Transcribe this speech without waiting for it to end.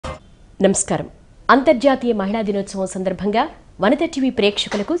నమస్కారం. అంతర్జాతీయ మహిళా దినోత్సవం సందర్భంగా వనిత టీవీ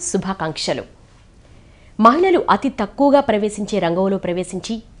ప్రేక్షకులకు శుభాకాంక్షలు. మహిళలు అతి తక్కువగా ప్రవేశించే రంగంలో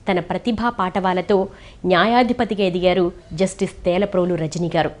ప్రవేశించి తన ప్రతిభా పాటవాలతో న్యాయాధిపతిగా ఎదిగారు జస్టిస్ తేలప్రోలు రజని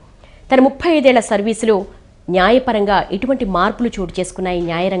గారు. తన 35 ఏళ్ల సర్వీసులో న్యాయపరంగా ఎటువంటి మార్పులు చోటు చేసుకున్నాయి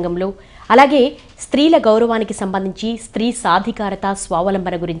న్యాయరంగంలో, అలాగే స్త్రీల గౌరవానికి సంబంధించి స్త్రీ సాధికారత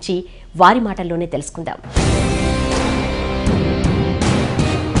స్వావలంబన గురించి వారి మాటల్లోనే తెలుసుకుందాం.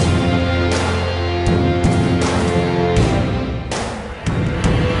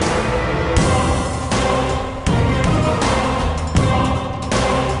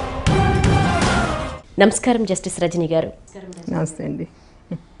 నమస్కారం జస్టిస్ రజని గారు. నమస్తే అండి.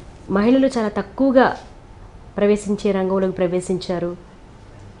 మహిళలు చాలా తక్కువగా ప్రవేశించే రంగంలోకి ప్రవేశించారు.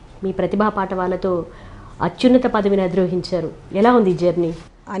 మీ ప్రతిభా పాఠవాలతో అత్యున్నత పదవిని అధిరోహించారు. ఎలా ఉంది జర్నీ?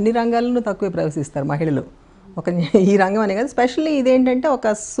 అన్ని రంగాలను తక్కువే ప్రవేశిస్తారు మహిళలు. ఈ రంగం అనే కాదు, స్పెషల్లీ ఇదేంటంటే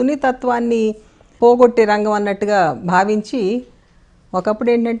ఒక సున్నితత్వాన్ని పోగొట్టే రంగం అన్నట్టుగా భావించి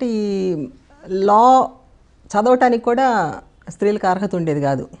ఒకప్పుడు ఏంటంటే ఈ లా చదవటానికి కూడా స్త్రీలకు అర్హత ఉండేది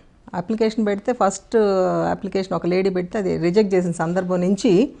కాదు. అప్లికేషన్ పెడితే ఫస్ట్ అప్లికేషన్ ఒక లేడీ పెడితే అది రిజెక్ట్ చేసిన సందర్భం నుంచి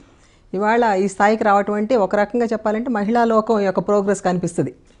ఇవాళ ఈ స్థాయికి రావటం అంటే ఒక రకంగా చెప్పాలంటే మహిళా లోకం యొక్క ప్రోగ్రెస్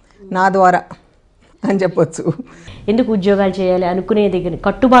కనిపిస్తుంది నా ద్వారా అని చెప్పొచ్చు. ఎందుకు ఉద్యోగాలు చేయాలి అనుకునే దగ్గర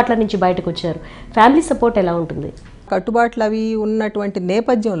కట్టుబాట్ల నుంచి బయటకు వచ్చారు. ఫ్యామిలీ సపోర్ట్ ఎలా ఉంటుంది? కట్టుబాట్లు అవి ఉన్నటువంటి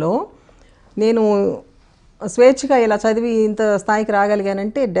నేపథ్యంలో నేను స్వేచ్ఛగా ఇలా చదివి ఇంత స్థాయికి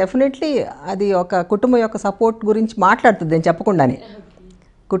రాగలిగానంటే డెఫినెట్లీ అది ఒక కుటుంబం యొక్క సపోర్ట్ గురించి మాట్లాడుతుంది నేను చెప్పకుండానే.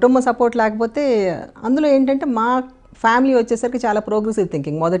 కుటుంబ సపోర్ట్ లేకపోతే అందులో ఏంటంటే మా ఫ్యామిలీ వచ్చేసరికి చాలా ప్రోగ్రెసివ్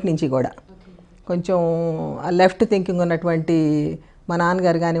థింకింగ్ మొదటి నుంచి కూడా, కొంచెం లెఫ్ట్ థింకింగ్ ఉన్నటువంటి మా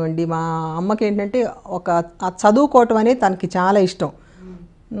నాన్నగారు కానివ్వండి, మా అమ్మకి ఏంటంటే ఒక చదువుకోవటం అనేది తనకి చాలా ఇష్టం.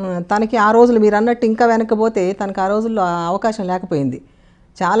 తనకి ఆ రోజులు మీరు అన్నట్టు ఇంకా వెనకపోతే తనకు ఆ రోజుల్లో అవకాశం లేకపోయింది.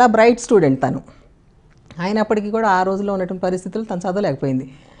 చాలా బ్రైట్ స్టూడెంట్ తను, అయినప్పటికీ కూడా ఆ రోజుల్లో ఉన్నటువంటి పరిస్థితులు తను చదవలేకపోయింది.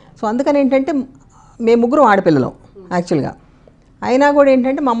 సో అందుకని ఏంటంటే మేము ముగ్గురం ఆడపిల్లలం యాక్చువల్గా. అయినా కూడా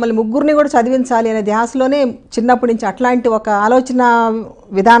ఏంటంటే మమ్మల్ని ముగ్గురిని కూడా చదివించాలి అనే ధ్యాసలోనే చిన్నప్పటి నుంచి అట్లాంటి ఒక ఆలోచన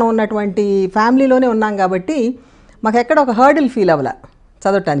విధానం ఉన్నటువంటి ఫ్యామిలీలోనే ఉన్నాం కాబట్టి మాకు ఎక్కడ ఒక హర్డిల్ ఫీల్ అవ్వాల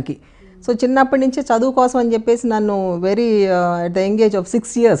చదవటానికి. సో చిన్నప్పటి నుంచి చదువు కోసం అని చెప్పేసి నన్ను very at the young age of 6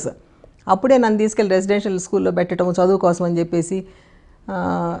 years అప్పుడే నన్ను తీసుకెళ్ళి రెసిడెన్షియల్ స్కూల్లో పెట్టడం చదువు కోసం అని చెప్పేసి.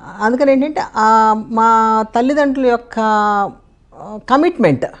 అందుకని ఏంటంటే మా తల్లిదండ్రుల యొక్క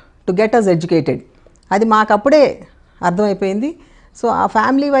commitment to get us educated అది మాకు అప్పుడే అర్థమైపోయింది. సో ఆ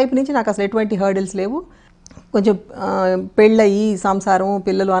ఫ్యామిలీ వైపు నుంచి నాకు అసలు ఎటువంటి హర్డిల్స్ లేవు. కొంచెం పెళ్ళయి సంసారం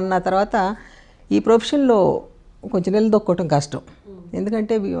పిల్లలు అన్న తర్వాత ఈ ప్రొఫెషన్లో కొంచెం నిలదొక్కటం కష్టం.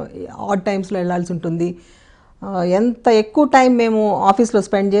 ఎందుకంటే ఆడ్ టైమ్స్లో వెళ్ళాల్సి ఉంటుంది. ఎంత ఎక్కువ టైం మేము ఆఫీస్లో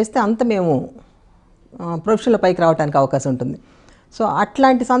స్పెండ్ చేస్తే అంత మేము ప్రొఫెషన్లో పైకి రావడానికి అవకాశం ఉంటుంది. సో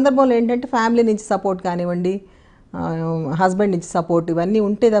అట్లాంటి సందర్భంలో ఏంటంటే ఫ్యామిలీ నుంచి సపోర్ట్ కానివ్వండి, హస్బెండ్ నుంచి సపోర్ట్ ఇవన్నీ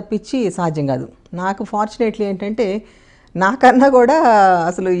ఉంటే తప్పించి సాధ్యం కాదు. నాకు ఫార్చునేట్లీ ఏంటంటే నాకన్నా కూడా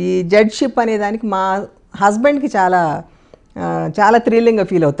అసలు ఈ జడ్జిషిప్ అనే దానికి మా హస్బెండ్కి చాలా థ్రిల్లింగ్గా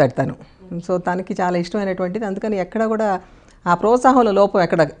ఫీల్ అవుతాడు తను. సో తనకి చాలా ఇష్టమైనటువంటిది. అందుకని ఎక్కడ కూడా ఆ ప్రోత్సాహంలో లోపం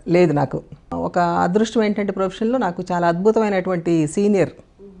ఎక్కడ లేదు. నాకు ఒక అదృష్టం ఏంటంటే ప్రొఫెషన్లో నాకు చాలా అద్భుతమైనటువంటి సీనియర్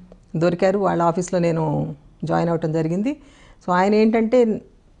దొరికారు. వాళ్ళ ఆఫీస్లో నేను జాయిన్ అవ్వటం జరిగింది. సో ఆయన ఏంటంటే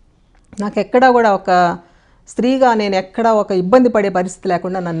నాకు ఎక్కడా కూడా ఒక స్త్రీగా నేను ఎక్కడా ఒక ఇబ్బంది పడే పరిస్థితి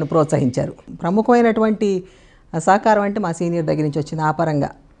లేకుండా నన్ను ప్రోత్సహించారు. ప్రముఖమైనటువంటి సహకారం అంటే మా సీనియర్ దగ్గర నుంచి వచ్చింది ఆ పరంగా.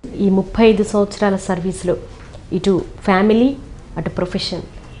 ఈ 35 సంవత్సరాల సర్వీస్లో ఇటు ఫ్యామిలీ అటు ప్రొఫెషన్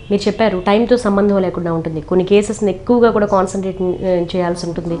మీరు చెప్పారు టైంతో సంబంధం లేకుండా ఉంటుంది. కొన్ని కేసెస్ని ఎక్కువగా కూడా కాన్సన్ట్రేట్ చేయాల్సి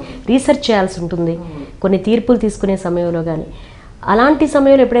ఉంటుంది, రీసెర్చ్ చేయాల్సి ఉంటుంది కొన్ని తీర్పులు తీసుకునే సమయంలో. కానీ అలాంటి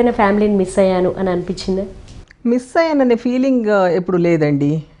సమయంలో ఎప్పుడైనా ఫ్యామిలీని మిస్ అయ్యాను అని అనిపించిందా? మిస్ అయ్యాననే ఫీలింగ్ ఎప్పుడు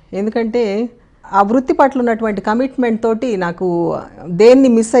లేదండి. ఎందుకంటే ఆ వృత్తి పట్ల ఉన్నటువంటి కమిట్మెంట్ తోటి నాకు దేన్ని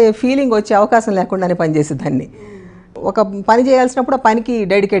మిస్ అయ్యే ఫీలింగ్ వచ్చే అవకాశం లేకుండానే పనిచేసేదాన్ని. ఒక పని చేయాల్సినప్పుడు ఆ పనికి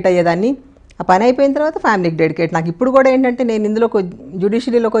డెడికేట్ అయ్యేదాన్ని. ఆ పని అయిపోయిన తర్వాత ఫ్యామిలీకి డెడికేట్. నాకు ఇప్పుడు కూడా ఏంటంటే నేను ఇందులో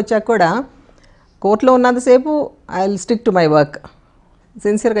జ్యుడిషియరీలోకి వచ్చాక కూడా కోర్టులో ఉన్నంతసేపు I will stick to my work,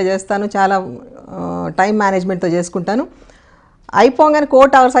 సిన్సియర్గా చేస్తాను. చాలా టైం మేనేజ్మెంట్తో చేసుకుంటాను. అయిపోగానే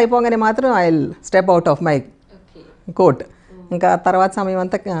కోర్ట్ అవర్స్ అయిపోగానే మాత్రం I will step out of my court. ఇంకా తర్వాత సమయం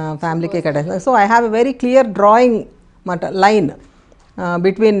అంతా ఫ్యామిలీకే కట్టేస్తాను. So I have a very clear drawing line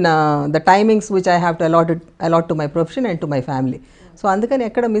between the timings which I have to a lot to my profession and to my family. So అందుకని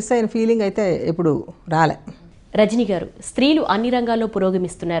ఎక్కడ miss అయిన feeling అయితే ఎప్పుడు రాలే. రజని గారు, స్త్రీలు అన్ని రంగాల్లో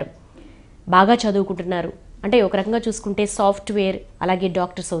పురోగమిస్తున్నారు, బాగా చదువుకుంటున్నారు. అంటే ఒక రకంగా చూసుకుంటే సాఫ్ట్వేర్ అలాగే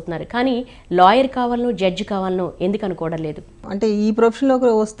డాక్టర్స్ అవుతున్నారు. కానీ లాయర్ కావాలనో జడ్జి కావాలనో ఎందుకు అనుకోవడం లేదు? అంటే ఈ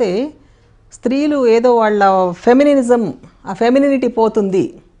ప్రొఫెషన్లోకి వస్తే స్త్రీలు ఏదో వాళ్ళ ఫెమినిజం, ఆ ఫెమినినిటీ పోతుంది,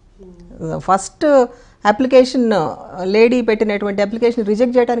 ఫస్ట్ అప్లికేషన్ లేడీ పెట్టినటువంటి అప్లికేషన్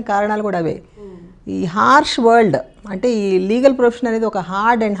రిజెక్ట్ చేయడానికి కారణాలు కూడా అవే. ఈ హార్ష్ వరల్డ్ అంటే ఈ లీగల్ ప్రొఫెషన్ అనేది ఒక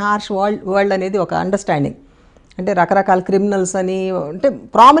హార్డ్ అండ్ హార్ష్ వరల్డ్ అనేది ఒక అండర్స్టాండింగ్. అంటే రకరకాల క్రిమినల్స్ అని అంటే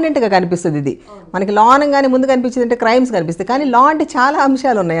ప్రామినెంట్గా కనిపిస్తుంది. ఇది మనకి లా అనగానే ముందు కనిపించింది అంటే క్రైమ్స్ కనిపిస్తాయి, కానీ లా అంటే చాలా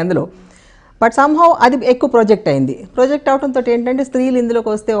అంశాలు ఉన్నాయి అందులో. బట్ సమ్హౌ అది ఎక్కువ ప్రొజెక్ట్ అయింది. ప్రొజెక్ట్ అవడంతో ఏంటంటే స్త్రీలు ఇందులోకి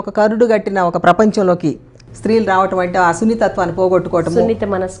వస్తే ఒక కరుడు కట్టిన ఒక ప్రపంచంలోకి స్త్రీలు రావటం అంటే ఆ సున్నితత్వాన్ని పోగొట్టుకోవటం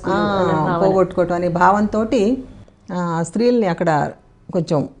అనే భావంతో స్త్రీల్ని అక్కడ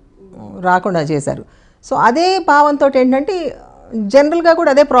కొంచెం రాకుండా చేశారు. సో అదే భావంతో ఏంటంటే జనరల్గా కూడా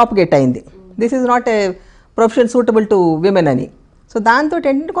అదే ప్రాపగేట్ అయింది, this is not a profession suitable to women అని. సో దాంతో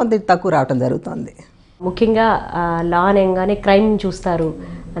ఏంటంటే కొంత తక్కువ రావటం జరుగుతుంది. ముఖ్యంగా లా అనగానే క్రైమ్ చూస్తారు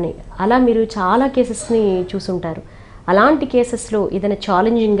అని, అలా మీరు చాలా కేసెస్ని చూసుంటారు. అలాంటి కేసెస్లో ఏదైనా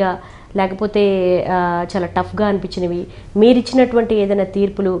ఛాలెంజింగ్గా లేకపోతే చాలా టఫ్గా అనిపించినవి, మీరు ఇచ్చినటువంటి ఏదైనా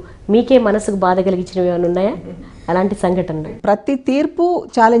తీర్పులు మీకే మనసుకు బాధ కలిగించినవి ఏమైనా ఉన్నాయా? అలాంటి సంఘటనలు? ప్రతి తీర్పు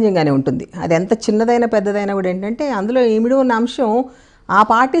ఛాలెంజింగ్గానే ఉంటుంది, అది ఎంత చిన్నదైనా పెద్దదైనా కూడా. ఏంటంటే అందులో ఇమిడి ఉన్న అంశం ఆ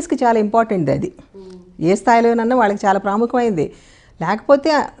పార్టీస్కి చాలా ఇంపార్టెంట్, అది ఏ స్థాయిలోనన్నా వాళ్ళకి చాలా ప్రాముఖ్యమైంది.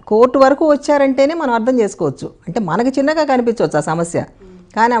 లేకపోతే కోర్టు వరకు వచ్చారంటేనే మనం అర్థం చేసుకోవచ్చు. అంటే మనకు చిన్నగా కనిపించవచ్చు ఆ సమస్య,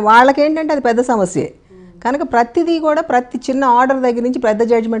 కానీ వాళ్ళకేంటంటే అది పెద్ద సమస్యే. కనుక ప్రతిదీ కూడా ప్రతి చిన్న ఆర్డర్ దగ్గర నుంచి పెద్ద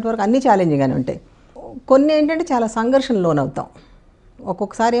జడ్జిమెంట్ వరకు అన్నీ ఛాలెంజింగ్గానే ఉంటాయి. కొన్ని ఏంటంటే చాలా సంఘర్షణ లోనవుతాం.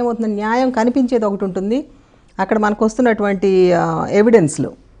 ఒక్కొక్కసారి ఏమవుతుంది, న్యాయం కనిపించేది ఒకటి ఉంటుంది, అక్కడ మనకు వస్తున్నటువంటి ఎవిడెన్స్లు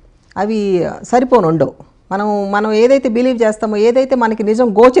అవి సరిపోను ఉండవు. మనం ఏదైతే బిలీవ్ చేస్తామో, ఏదైతే మనకి నిజం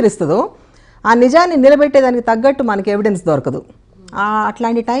గోచరిస్తుందో ఆ నిజాన్ని నిలబెట్టేదానికి తగ్గట్టు మనకి ఎవిడెన్స్ దొరకదు.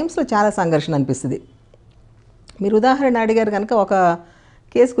 అట్లాంటి టైమ్స్లో చాలా సంఘర్షణ అనిపిస్తుంది. మీరు ఉదాహరణ అడిగారు కనుక ఒక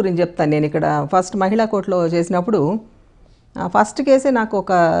కేసు గురించి చెప్తాను. నేను ఇక్కడ ఫస్ట్ మహిళా కోర్టులో చేసినప్పుడు ఫస్ట్ కేసే నాకు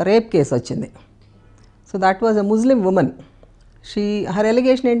ఒక రేప్ కేసు వచ్చింది. So that was a Muslim women. Her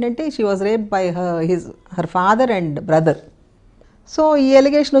allegation ఏంటంటే she was rape by her father and brother. So ఈ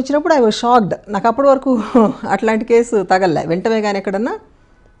ఎలిగేషన్ వచ్చినప్పుడు ఐ వాజ్ షాక్డ్. నాకు అప్పటి వరకు అట్లాంటి కేసు తగలలే, వెంటనే కానీ ఎక్కడన్నా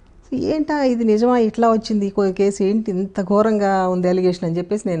ఏంటా ఇది నిజమా, ఇట్లా వచ్చింది కేసు, ఏంటి ఇంత ఘోరంగా ఉంది ఎలిగేషన్ అని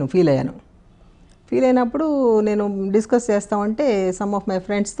చెప్పేసి నేను ఫీల్ అయ్యాను. ఫీల్ అయినప్పుడు నేను డిస్కస్ చేస్తామంటే సమ్ ఆఫ్ మై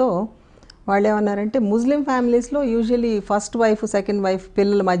ఫ్రెండ్స్తో, వాళ్ళు ఏమన్నారంటే ముస్లిం ఫ్యామిలీస్లో usually first wife second wife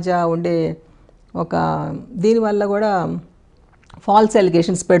పిల్లల మధ్య ఉండే ఒక దీనివల్ల కూడా ఫాల్స్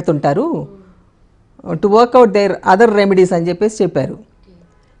ఎలిగేషన్స్ పెడుతుంటారు to work out there other remedies అని చెప్పేసి చెప్పారు.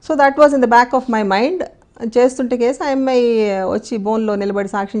 So that was in the back of my mind. చేస్తుంటే కేసు ఆ అమ్మాయి వచ్చి బోన్లో నిలబడి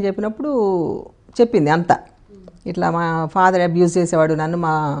సాక్ష్యం చెప్పినప్పుడు చెప్పింది అంతా, ఇట్లా మా ఫాదర్ అబ్యూజ్ చేసేవాడు, నన్ను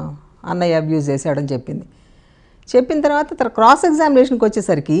మా అన్నయ్య అబ్యూజ్ చేశాడని చెప్పింది. చెప్పిన తర్వాత క్రాస్ ఎగ్జామినేషన్కి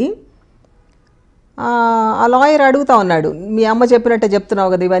వచ్చేసరికి ఆ లాయర్ అడుగుతా ఉన్నాడు, మీ అమ్మ చెప్పినట్టే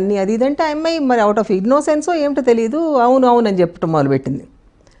చెప్తున్నావు కదా ఇవన్నీ, అది ఇదంటే ఆ అమ్మాయి మరి అవుట్ ఆఫ్ ఇగ్నోసెన్సో ఏమిటో తెలియదు అవును అవును అని చెప్పడం మొదలుపెట్టింది.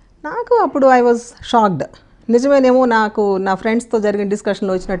 నాకు అప్పుడు ఐ వాజ్ షాక్డ్. నిజమేనేమో, నాకు నా ఫ్రెండ్స్తో జరిగిన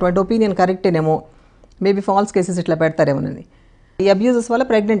డిస్కషన్లో వచ్చినటువంటి ఒపీనియన్ కరెక్టేనేమో, మేబీ ఫాల్స్ కేసెస్ ఇట్లా పెడతారేమోనని. ఈ అబ్యూజెస్ వల్ల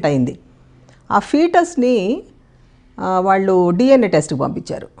ప్రెగ్నెంట్ అయింది. ఆ ఫీటస్ని వాళ్ళు డిఎన్ఏ టెస్ట్కి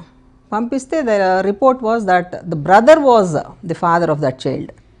పంపించారు. పంపిస్తే the report was that the brother was the father of that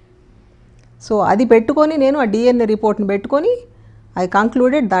child. So అది పెట్టుకొని నేను ఆ డిఎన్ఏ రిపోర్ట్ని పెట్టుకొని I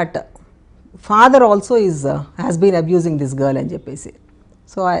concluded that father also has been abusing this girl అని చెప్పేసి.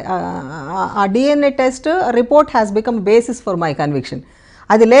 సో ఆ DNA test report has become basis for my conviction.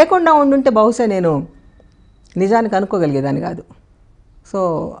 అది లేకుండా ఉండుంటే బహుశా నేను నిజానికి అనుకోగలిగేదాన్ని కాదు. సో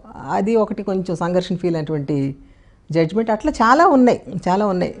అది ఒకటి కొంచెం సంఘర్షణ ఫీల్ అయినటువంటి జడ్జ్మెంట్. అట్లా చాలా ఉన్నాయి.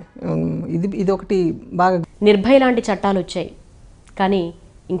 ఇది ఒకటి బాగా. నిర్భయ లాంటి చట్టాలు వచ్చాయి, కానీ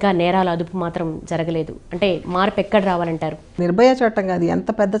ఇంకా నేరాల అదుపు మాత్రం జరగలేదు. అంటే మార్పు ఎక్కడ రావాలంటారు? నిర్భయ చట్టం కాదు, ఎంత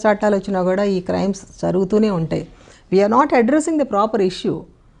పెద్ద చట్టాలు వచ్చినా కూడా ఈ క్రైమ్స్ జరుగుతూనే ఉంటాయి. We are not addressing the proper issue.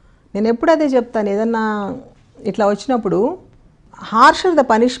 నేను ఎప్పుడు అదే చెప్తాను, ఏదన్నా ఇట్లా వచ్చినప్పుడు హార్షర్ the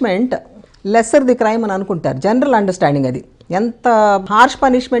punishment lesser the crime అని అనుకుంటారు. జనరల్ అండర్స్టాండింగ్ అది, ఎంత హార్ష్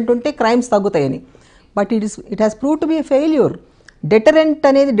పనిష్మెంట్ ఉంటే క్రైమ్స్ తగ్గుతాయని. But it has prove to be a failure.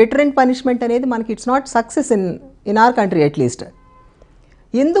 Deterrent punishment అనేది మనకి it's not success in our country at least.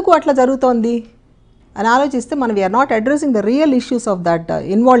 ఎందుకు అట్లా జరుగుతోంది అని ఆలోచిస్తే మనం we are not addressing the real issues of that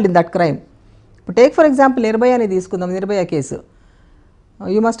involved in that crime. ఇప్పుడు టేక్ ఫర్ ఎగ్జాంపుల్ నిర్భయ అనేది తీసుకుందాం. Nirbhaya case,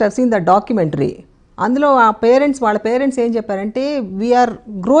 you must have seen that documentary. అందులో వాళ్ళ పేరెంట్స్ ఏం చెప్పారంటే, we are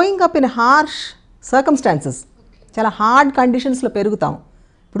growing up in harsh circumstances, చాలా హార్డ్ కండిషన్స్లో పెరుగుతాం.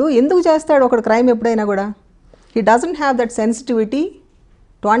 ఇప్పుడు ఎందుకు చేస్తాడు ఒకడు క్రైమ్ ఎప్పుడైనా కూడా? He doesn't have that sensitivity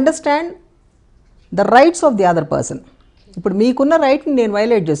to understand the rights of the other person. ఇప్పుడు మీకున్న రైట్ని నేను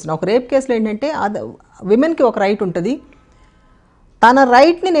వైలేట్ చేస్తున్నాను. ఒక రేప్ కేసులో ఏంటంటే విమెన్కి ఒక రైట్ ఉంటుంది, తన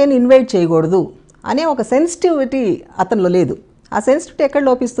రైట్ని నేను ఇన్వైట్ చేయకూడదు అనే ఒక సెన్సిటివిటీ అతనిలో లేదు. ఆ సెన్సిటివిటీ ఎక్కడ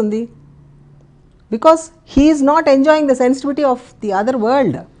లోపిస్తుంది? Because he is not enjoying the sensitivity of the other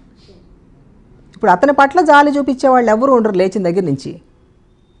world. ఇప్పుడు అతని పట్ల జాలి చూపించే వాళ్ళు ఎవరు ఉండరు లేచిన దగ్గర నుంచి.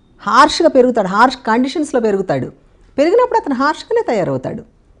 హార్ష్గా పెరుగుతాడు, హార్ష్ కండిషన్స్లో పెరుగుతాడు. పెరిగినప్పుడు అతను హార్ష్గానే తయారవుతాడు.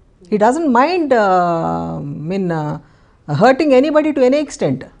 He doesn't mind hurting anybody to any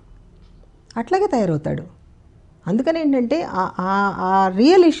extent. అట్లాగే తయారవుతాడు. అందుకని ఏంటంటే ఆ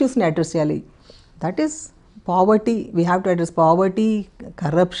రియల్ ఇష్యూస్ని అడ్రస్ చేయాలి. That is poverty. We have to address poverty,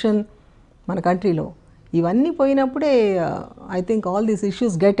 corruption మన కంట్రీలో. ఇవన్నీ పోయినప్పుడే I think all these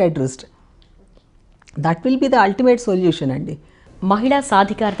issues get addressed. That will be the ultimate solution అండి. మహిళా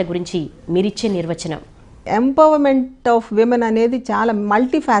సాధికారత గురించి మీరిచ్చే నిర్వచనం? ఎంపవర్మెంట్ ఆఫ్ విమెన్ అనేది చాలా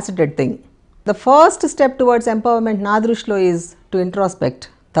మల్టీఫాసెటెడ్ thing. The first step towards empowerment నా దృష్టిలో ఈజ్ టు ఇంట్రాస్పెక్ట్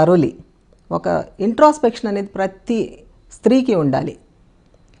థరోలీ. ఒక ఇంట్రాస్పెక్షన్ అనేది ప్రతి స్త్రీకి ఉండాలి.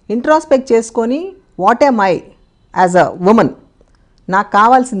 ఇంట్రాస్పెక్ట్ చేసుకొని what am I as a women, నాకు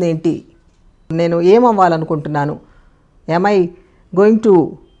కావాల్సింది ఏంటి, నేను ఏమవ్వాలనుకుంటున్నాను, am I going to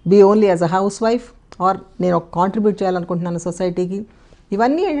be only as a house wife or నేను ఒక కాంట్రిబ్యూట్ చేయాలనుకుంటున్నాను సొసైటీకి.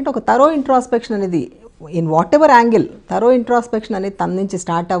 ఇవన్నీ ఏంటంటే ఒక థరో ఇంట్రాస్పెక్షన్ అనేది in what ever angle thorough introspection అనేది తన నుంచి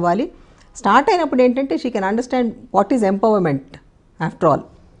స్టార్ట్ అవ్వాలి. స్టార్ట్ అయినప్పుడు ఏంటంటే she can understand what is empowerment. After all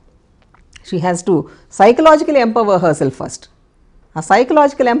she has to psychological empower her self first. ఆ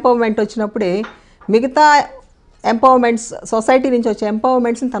సైకలాజికల్ ఎంపవర్మెంట్ వచ్చినప్పుడే మిగతా ఎంపవర్మెంట్స్, సొసైటీ నుంచి వచ్చే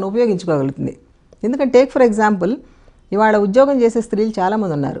ఎంపవర్మెంట్స్ని తను ఉపయోగించుకోగలుగుతుంది. ఎందుకంటే టేక్ ఫర్ ఎగ్జాంపుల్, ఇవాళ ఉద్యోగం చేసే స్త్రీలు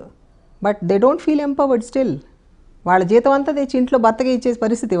చాలామంది ఉన్నారు. But they don't feel empowered still. వాళ్ళ జీతం అంతా తెచ్చి ఇంట్లో భర్తగా ఇచ్చే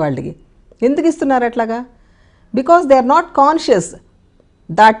పరిస్థితి వాళ్ళకి. ఎందుకు ఇస్తున్నారు అట్లాగా? Because they are not conscious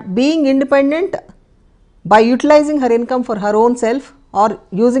that being independent by utilising her income for her own self are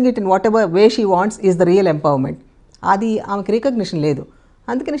using it in what ever way she wants is the real empowerment. అది ఆమెకి రికగ్నిషన్ లేదు.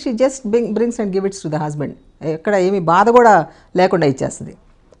 అందుకని she just brings and give it's to the husband. ఎక్కడ ఏమి బాధ కూడా లేకుండా ఇచ్చేస్తుంది.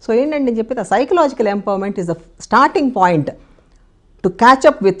 సో ఏంటంటే నేను చెప్పేది, psychological empowerment is the starting point to catch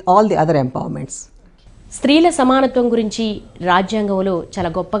up with all the other ఎంపవర్మెంట్స్. స్త్రీల సమానత్వం గురించి రాజ్యాంగంలో చాలా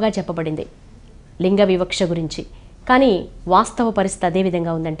గొప్పగా చెప్పబడింది, లింగ వివక్ష గురించి. కానీ వాస్తవ పరిస్థితి అదే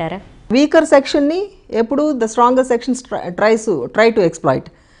విధంగా ఉందంటారా? వీకర్ సెక్షన్ని ఎప్పుడు the stronger sections try to exploit.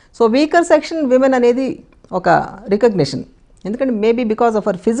 So weaker section women అనేది ఒక రికగ్నిషన్. ఎందుకంటే maybe because of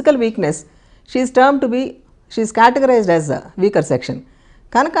her physical weakness she is term two be she is categorised as a weaker section.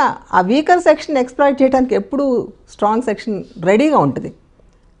 కనుక ఆ వీకర్ సెక్షన్ ఎక్స్ప్లాయిట్ చేయడానికి ఎప్పుడు strong section రెడీగా ఉంటుంది.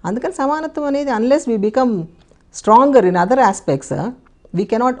 అందుకని సమానత్వం అనేది unless we become stronger in other aspects we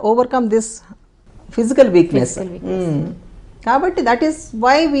cannot overcome this physical weakness. కాబట్టి that is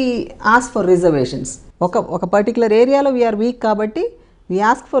why we ask for reservations. ఒక పర్టికులర్ ఏరియాలో వీఆర్ వీక్ కాబట్టి we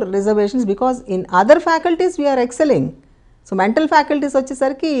ask for reservations because in other faculties we are excelling. So mental faculties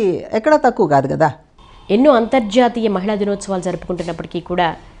వచ్చేసరికి ఎక్కడ తక్కువ కాదు కదా. ఎన్నో అంతర్జాతీయ మహిళా దినోత్సవాలు జరుపుకుంటున్నప్పటికీ కూడా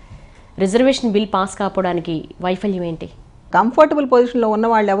రిజర్వేషన్ బిల్ పాస్ కాకపోవడానికి వైఫల్యం ఏంటి? కంఫర్టబుల్ పొజిషన్లో ఉన్న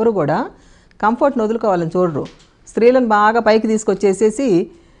వాళ్ళు ఎవరు కూడా కంఫర్ట్ని వదులుకోవాలని చూడరు. స్త్రీలను బాగా పైకి తీసుకొచ్చేసేసి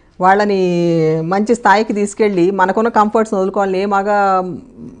వాళ్ళని మంచి స్థాయికి తీసుకెళ్ళి మనకున్న కంఫర్ట్స్ని వదులుకోవాలని ఏమాగా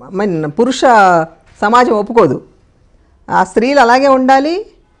పురుష సమాజం ఒప్పుకోదు. ఆ స్త్రీలు అలాగే ఉండాలి,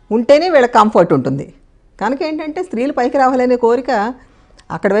 ఉంటేనే వీళ్ళకి కంఫర్ట్ ఉంటుంది. కనుక ఏంటంటే స్త్రీలు పైకి రావాలనే కోరిక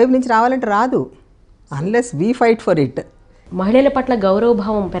అక్కడ వైపు నుంచి రావాలంటే రాదు, unless we fight for it. మహిళల పట్ల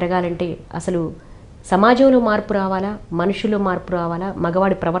గౌరవభావం పెరగాలంటే అసలు సమాజంలో మార్పు రావాలా, మనుషుల్లో మార్పు రావాలా,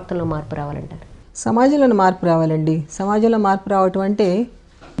 మగవాడి ప్రవర్తనలో మార్పు రావాలంటారు? సమాజంలో మార్పు రావాలండి. సమాజంలో మార్పు రావటం అంటే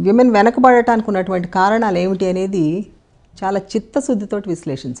విమెన్ వెనకబడటానికి ఉన్నటువంటి కారణాలు ఏమిటి అనేది చాలా చిత్తశుద్ధితో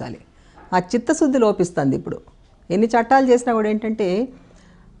విశ్లేషించాలి. ఆ చిత్తశుద్ధి లోపిస్తుంది. ఇప్పుడు ఎన్ని చట్టాలు చేసినా కూడా ఏంటంటే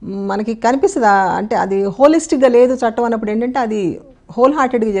మనకి కనిపిస్తుంది, అంటే అది హోలిస్టిక్గా లేదు చట్టం అన్నప్పుడు ఏంటంటే అది హోల్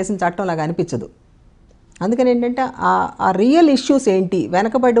హార్టెడ్గా చేసిన చట్టం లాగా అనిపించదు. అందుకని ఏంటంటే ఆ రియల్ ఇష్యూస్ ఏంటి,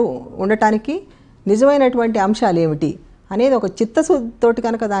 వెనకబడి ఉండటానికి నిజమైనటువంటి అంశాలు ఏమిటి అనేది ఒక చిత్తశుద్ధితోటి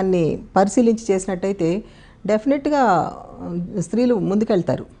కనుక దాన్ని పరిశీలించి చేసినట్టయితే డెఫినెట్గా స్త్రీలు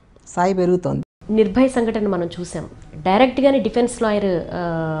ముందుకెళ్తారు, స్థాయి పెరుగుతోంది. నిర్భయ సంఘటన మనం చూసాం. డైరెక్ట్గానే డిఫెన్స్ లాయర్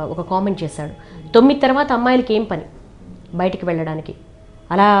ఒక కామెంట్ చేశాడు, 9 తర్వాత అమ్మాయిలకి ఏం పని బయటికి వెళ్ళడానికి,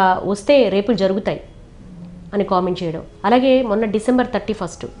 అలా వస్తే రేపులు జరుగుతాయి అని కామెంట్ చేయడం. అలాగే మొన్న December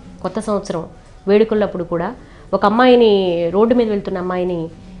 31 కొత్త సంవత్సరం వేడుకలప్పుడు కూడా ఒక అమ్మాయిని, రోడ్డు మీద వెళ్తున్న అమ్మాయిని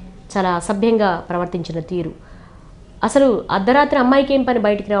చాలా అసభ్యంగా ప్రవర్తించిన తీరు. అసలు అర్ధరాత్రి అమ్మాయికి ఏం పని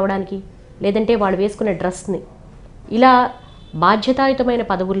బయటికి రావడానికి, లేదంటే వాళ్ళు వేసుకునే డ్రెస్ని. ఇలా బాధ్యతాయుతమైన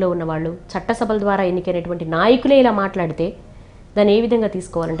పదవుల్లో ఉన్నవాళ్ళు, చట్టసభల ద్వారా ఎన్నికైనటువంటి నాయకులే ఇలా మాట్లాడితే దాన్ని ఏ విధంగా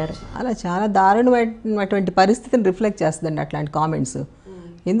తీసుకోవాలంటారు? అలా చాలా దారుణమైనటువంటి పరిస్థితిని రిఫ్లెక్ట్ చేస్తుందండి అట్లాంటి కామెంట్స్.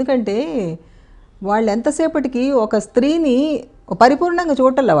 ఎందుకంటే వాళ్ళు ఎంతసేపటికి ఒక స్త్రీని పరిపూర్ణంగా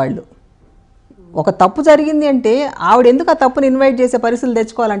చూడటంలే. వాళ్ళు ఒక తప్పు జరిగింది అంటే ఆవిడ ఎందుకు ఆ తప్పుని ఇన్వైట్ చేసే పరిస్థితులు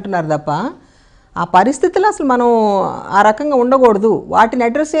తెచ్చుకోవాలంటున్నారు తప్ప ఆ పరిస్థితులు అసలు మనం ఆ రకంగా ఉండకూడదు, వాటిని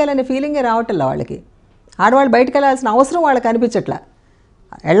అడ్రస్ చేయాలనే ఫీలింగే రావట్లే వాళ్ళకి. ఆడవాళ్ళు బయటకు వెళ్ళాల్సిన అవసరం వాళ్ళకి అనిపించట్లా.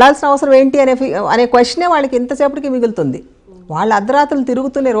 వెళ్ళాల్సిన అవసరం ఏంటి అనే క్వశ్చనే వాళ్ళకి ఇంతసేపటికి మిగులుతుంది. వాళ్ళ అర్ధరాత్రులు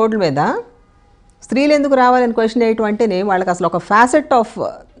తిరుగుతున్న రోడ్ల మీద స్త్రీలు ఎందుకు రావాలని క్వశ్చన్ వేయటం అంటేనే వాళ్ళకి అసలు ఒక ఫ్యాసెట్ ఆఫ్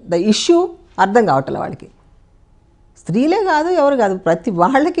ద ఇష్యూ అర్థం కావట్లే వాళ్ళకి. స్త్రీలే కాదు, ఎవరు కాదు, ప్రతి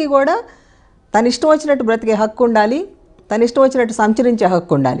వాళ్ళకి కూడా తన ఇష్టం వచ్చినట్టు బ్రతికే హక్కు ఉండాలి, తన ఇష్టం వచ్చినట్టు సంచరించే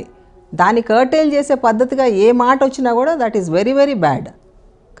హక్కు ఉండాలి. దాన్ని కర్టైల్ చేసే పద్ధతిగా ఏ మాట వచ్చినా కూడా that is very very bad.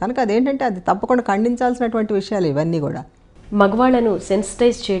 కనుక అదేంటంటే అది తప్పకుండా ఖండించాల్సినటువంటి విషయాలు ఇవన్నీ కూడా. మగవాళ్ళను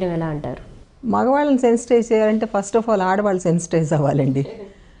సెన్సిటైజ్ చేయడం ఎలా అంటారు? మగవాళ్ళని సెన్సిటైజ్ చేయాలంటే ఫస్ట్ ఆఫ్ ఆల్ ఆడవాళ్ళు సెన్సిటైజ్ అవ్వాలండి.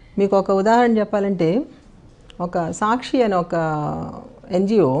 మీకు ఒక ఉదాహరణ చెప్పాలంటే, ఒక సాక్షి అని ఒక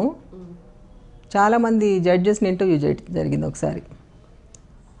ఎన్జిఓ చాలామంది జడ్జెస్ని ఇంటర్వ్యూ చేయడం జరిగింది ఒకసారి.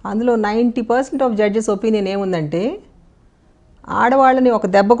 అందులో 90% ఆఫ్ జడ్జెస్ ఒపీనియన్ ఏముందంటే ఆడవాళ్ళని ఒక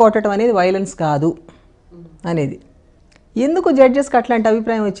దెబ్బ కొట్టడం అనేది వైలెన్స్ కాదు అనేది. ఎందుకు జడ్జెస్కి అట్లాంటి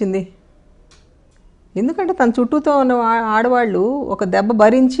అభిప్రాయం వచ్చింది? ఎందుకంటే తన చుట్టూతో ఉన్న ఆడవాళ్ళు ఒక దెబ్బ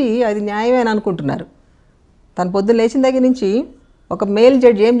భరించి అది న్యాయమే అని అనుకుంటున్నారు. తను పొద్దున్న లేచిన దగ్గర నుంచి ఒక మేల్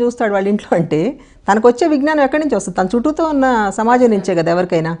జడ్జి ఏం చూస్తాడు వాళ్ళ ఇంట్లో అంటే, తనకు వచ్చే విజ్ఞానం ఎక్కడి నుంచి వస్తుంది? తన చుట్టూతో ఉన్న సమాజం నుంచే కదా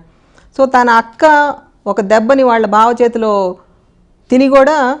ఎవరికైనా. సో తన అక్క ఒక దెబ్బని వాళ్ళ బావ చేతిలో తిని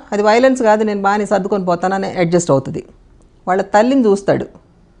కూడా అది వైలెన్స్ కాదు, నేను బాగానే సర్దుకొని పోతానని అడ్జస్ట్ అవుతుంది. వాళ్ళ తల్లిని చూస్తాడు,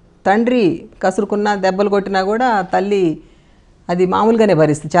 తండ్రి కసురుకున్న దెబ్బలు కొట్టినా కూడా తల్లి అది మామూలుగానే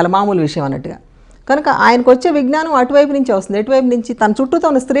భరిస్తుంది, చాలా మామూలు విషయం అన్నట్టుగా. కనుక ఆయనకు వచ్చే విజ్ఞానం అటువైపు నుంచే వస్తుంది, ఎటువైపు నుంచి తన చుట్టూతో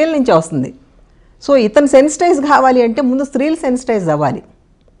ఉన్న స్త్రీల నుంచే వస్తుంది. సో ఇతను సెన్సిటైజ్ కావాలి అంటే ముందు స్త్రీలు సెన్సిటైజ్ అవ్వాలి,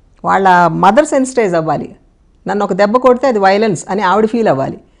 వాళ్ళ మదర్ సెన్సిటైజ్ అవ్వాలి. నన్ను ఒక దెబ్బ కొడితే అది వైలెన్స్ అని ఆవిడ ఫీల్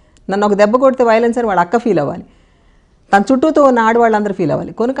అవ్వాలి, నన్ను ఒక దెబ్బ కొడితే వైలెన్స్ అని వాళ్ళ అక్క ఫీల్ అవ్వాలి, తన చుట్టూతో ఉన్న ఆడవాళ్ళందరూ ఫీల్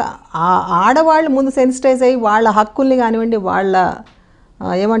అవ్వాలి. కనుక ఆ ఆడవాళ్ళు ముందు సెన్సిటైజ్ అయ్యి వాళ్ళ హక్కుల్ని కానివ్వండి, వాళ్ళ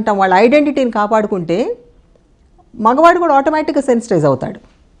ఏమంటాం వాళ్ళ ఐడెంటిటీని కాపాడుకుంటే మగవాడు కూడా ఆటోమేటిక్గా సెన్సిటైజ్ అవుతాడు.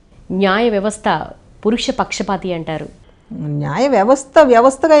 న్యాయ వ్యవస్థ పురుష పక్షపాతి అంటారు. న్యాయ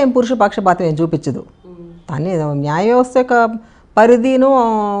వ్యవస్థగా ఏం పురుష పక్షపాతం ఏం చూపించదు. తనే న్యాయ వ్యవస్థ యొక్క పరిధిను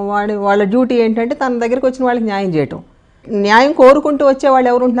వాళ్ళ డ్యూటీ ఏంటంటే తన దగ్గరికి వచ్చిన వాళ్ళకి న్యాయం చేయటం. న్యాయం కోరుకుంటూ వచ్చే వాళ్ళు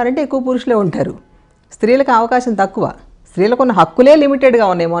ఎవరు ఉంటున్నారంటే ఎక్కువ పురుషులే ఉంటారు. స్త్రీలకు అవకాశం తక్కువ. స్త్రీలకు ఉన్న హక్కులే లిమిటెడ్గా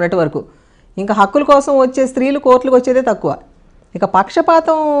ఉన్నాయి మొన్నటి వరకు. ఇంకా హక్కుల కోసం వచ్చే స్త్రీలు కోర్టులకు వచ్చేదే తక్కువ. ఇక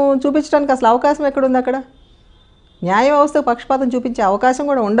పక్షపాతం చూపించడానికి అసలు అవకాశం ఎక్కడుంది? అక్కడ న్యాయ వ్యవస్థకు పక్షపాతం చూపించే అవకాశం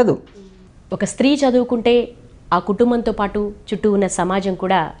కూడా ఉండదు. ఒక స్త్రీ చదువుకుంటే ఆ కుటుంబంతో పాటు చుట్టూ ఉన్న సమాజం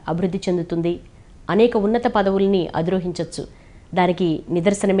కూడా అభివృద్ధి చెందుతుంది, అనేక ఉన్నత పదవుల్ని అధిరోహించవచ్చు. దానికి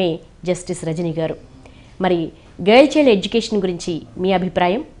నిదర్శనమే జస్టిస్ రజనీ గారు. మరి గర్ల్ చైల్డ్ ఎడ్యుకేషన్ గురించి మీ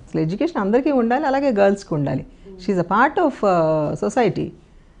అభిప్రాయం? అసలు ఎడ్యుకేషన్ అందరికీ ఉండాలి, అలాగే గర్ల్స్కి ఉండాలి. She a part of society.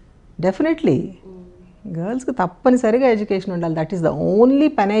 Definitely గర్ల్స్కి తప్పనిసరిగా ఎడ్యుకేషన్ ఉండాలి. That is the only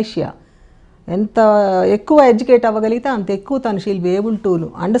panacea. ఎంత ఎక్కువ ఎడ్యుకేట్ అవ్వగలిగితే అంత ఎక్కువ తను she'll be able to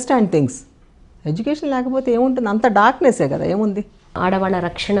understand things. Education లేకపోతే ఏముంటుంది? అంత డార్క్నెస్సే కదా, ఏముంది? ఆడవాళ్ళ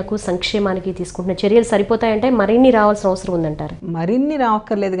రక్షణకు సంక్షేమానికి తీసుకుంటున్న చర్యలు సరిపోతాయంటే మరిన్ని రావాల్సిన అవసరం ఉందంటారు? మరిన్ని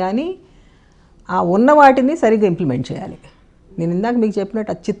రావక్కర్లేదు, కానీ ఆ ఉన్న వాటిని సరిగ్గా ఇంప్లిమెంట్ చేయాలి. నేను ఇందాక మీకు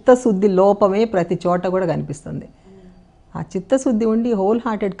చెప్పినట్టు ఆ చిత్తశుద్ధి లోపమే ప్రతి చోట కూడా కనిపిస్తుంది. ఆ చిత్తశుద్ధి ఉండి హోల్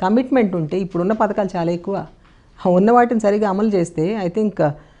హార్టెడ్ కమిట్మెంట్ ఉంటే ఇప్పుడున్న పథకాలు చాలా ఎక్కువ. ఆ ఉన్న వాటిని సరిగ్గా అమలు చేస్తే ఐ థింక్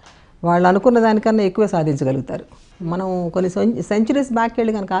వాళ్ళు అనుకున్న దానికన్నా ఎక్కువే సాధించగలుగుతారు. మనం కొన్ని సెంచురీస్ బ్యాక్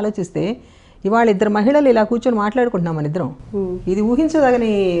వెళ్ళి కనుక ఆలోచిస్తే ఇవాళ ఇద్దరు మహిళలు ఇలా కూర్చొని మాట్లాడుకుంటున్నాం మన ఇద్దరం. ఇది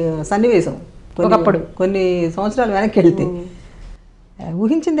ఊహించదగని సన్నివేశం. ఒకప్పుడు కొన్ని సంవత్సరాలు వెనక్కి వెళ్తే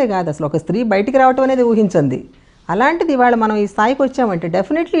ఊహించిందే కాదు, అసలు ఒక స్త్రీ బయటికి రావటం అనేది ఊహించింది. అలాంటిది ఇవాళ మనం ఈ స్థాయికి వచ్చామంటే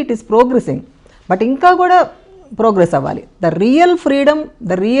definitely it is progressing. But ఇంకా కూడా ప్రోగ్రెస్ అవ్వాలి. The real freedom,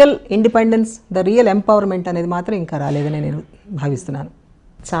 the real independence, the real empowerment అనేది మాత్రం ఇంకా రాలేదని నేను భావిస్తున్నాను.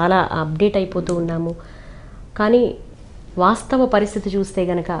 చాలా అప్డేట్ అయిపోతూ ఉన్నాము, కానీ వాస్తవ పరిస్థితి చూస్తే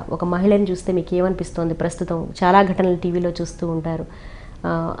గనక ఒక మహిళని చూస్తే మీకు ఏమనిపిస్తుంది? ప్రస్తుతం చాలా ఘటనలు టీవీలో చూస్తూ ఉంటారు.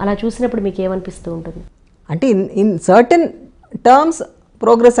 అలా చూసినప్పుడు మీకు ఏమనిపిస్తూ ఉంటుంది? అంటే ఇన్ సర్టెన్ టర్మ్స్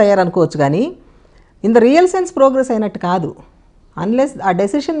ప్రోగ్రెస్ అయ్యారనుకోవచ్చు, కానీ in the real sense progress అయినట్టు కాదు. అన్లెస్ ఆ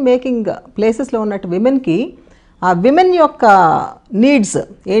డెసిషన్ మేకింగ్ ప్లేసెస్లో ఉన్నట్టు విమెన్కి ఆ విమెన్ యొక్క నీడ్స్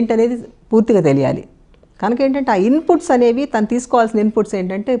ఏంటనేది పూర్తిగా తెలియాలి. కనుక ఏంటంటే ఆ ఇన్పుట్స్ అనేవి తను తీసుకోవాల్సిన ఇన్పుట్స్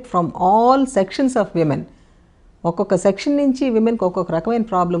ఏంటంటే from all sections of women. ఒక్కొక్క సెక్షన్ నుంచి విమెన్కి ఒక్కొక్క రకమైన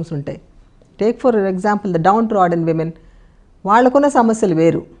ప్రాబ్లమ్స్ ఉంటాయి. Take for example the down trodden women. వాళ్ళకున్న సమస్యలు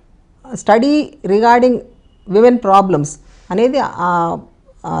వేరు. స్టడీ రిగార్డింగ్ విమెన్ ప్రాబ్లమ్స్ అనేది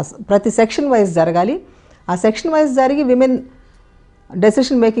ప్రతి సెక్షన్ వైజ్ జరగాలి. ఆ సెక్షన్ వైజ్ జరిగి విమెన్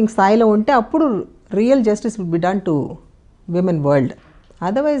డెసిషన్ మేకింగ్ స్థాయిలో ఉంటే అప్పుడు real justice will be done to women world.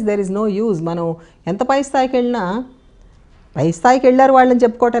 Otherwise there is no use. మనం ఎంత పై స్థాయికి వెళ్ళినా పై స్థాయికి వెళ్ళారు వాళ్ళని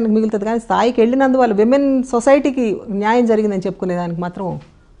చెప్పుకోవడానికి మిగులుతుంది, కానీ స్థాయికి వెళ్ళినందువల్ల విమెన్ సొసైటీకి న్యాయం జరిగిందని చెప్పుకునేదానికి మాత్రం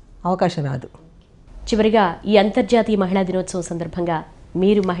అవకాశం రాదు. చివరిగా ఈ అంతర్జాతీయ మహిళా దినోత్సవం సందర్భంగా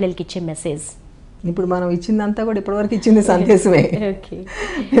మీరు మహిళలకి ఇచ్చే మెసేజ్? ఇప్పుడు మనం ఇచ్చిందంతా కూడా ఇప్పటివరకు ఇచ్చింది సందేశమే.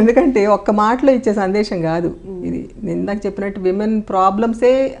 ఎందుకంటే ఒక్క మాటలో ఇచ్చే సందేశం కాదు ఇది. నేను ఇందాక చెప్పినట్టు విమెన్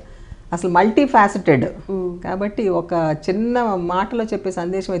ప్రాబ్లమ్సే అసలు మల్టీ ఫ్యాసెటెడ్. కాబట్టి ఒక చిన్న మాటలో చెప్పే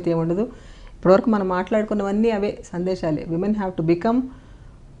సందేశం అయితే ఏముండదు. ఇప్పటివరకు మనం మాట్లాడుకున్నవన్నీ అవే సందేశాలే. Women have to become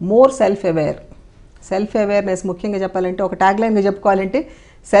more self aware. Self awareness ముఖ్యంగా చెప్పాలంటే, ఒక ట్యాగ్లైన్గా చెప్పుకోవాలంటే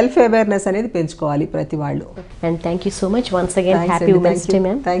సెల్ఫ్ అవేర్నెస్ అనేది పెంచుకోవాలి ప్రతి వాళ్ళు. And thank you so much once again. Happy women's day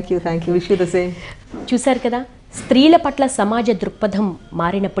ma'am. Thank you. Wish you the same. చూశారు కదా, స్త్రీల పట్ల సమాజ దృక్పథం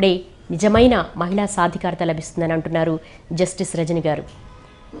మారినప్పుడే నిజమైన మహిళా సాధికారత లభిస్తుందని అంటున్నారు జస్టిస్ రజని గారు.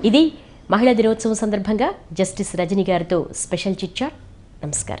 ఇది మహిళా దినోత్సవం సందర్భంగా జస్టిస్ రజని గారితో స్పెషల్ చిట్ చాట్.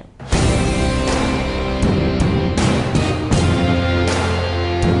 నమస్కారం.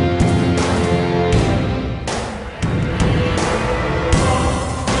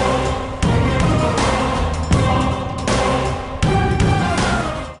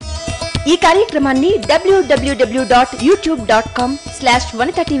 ఈ కార్యక్రమాన్ని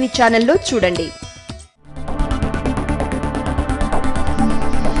www.youtube.com/vanitha TV ఛానల్లో చూడండి.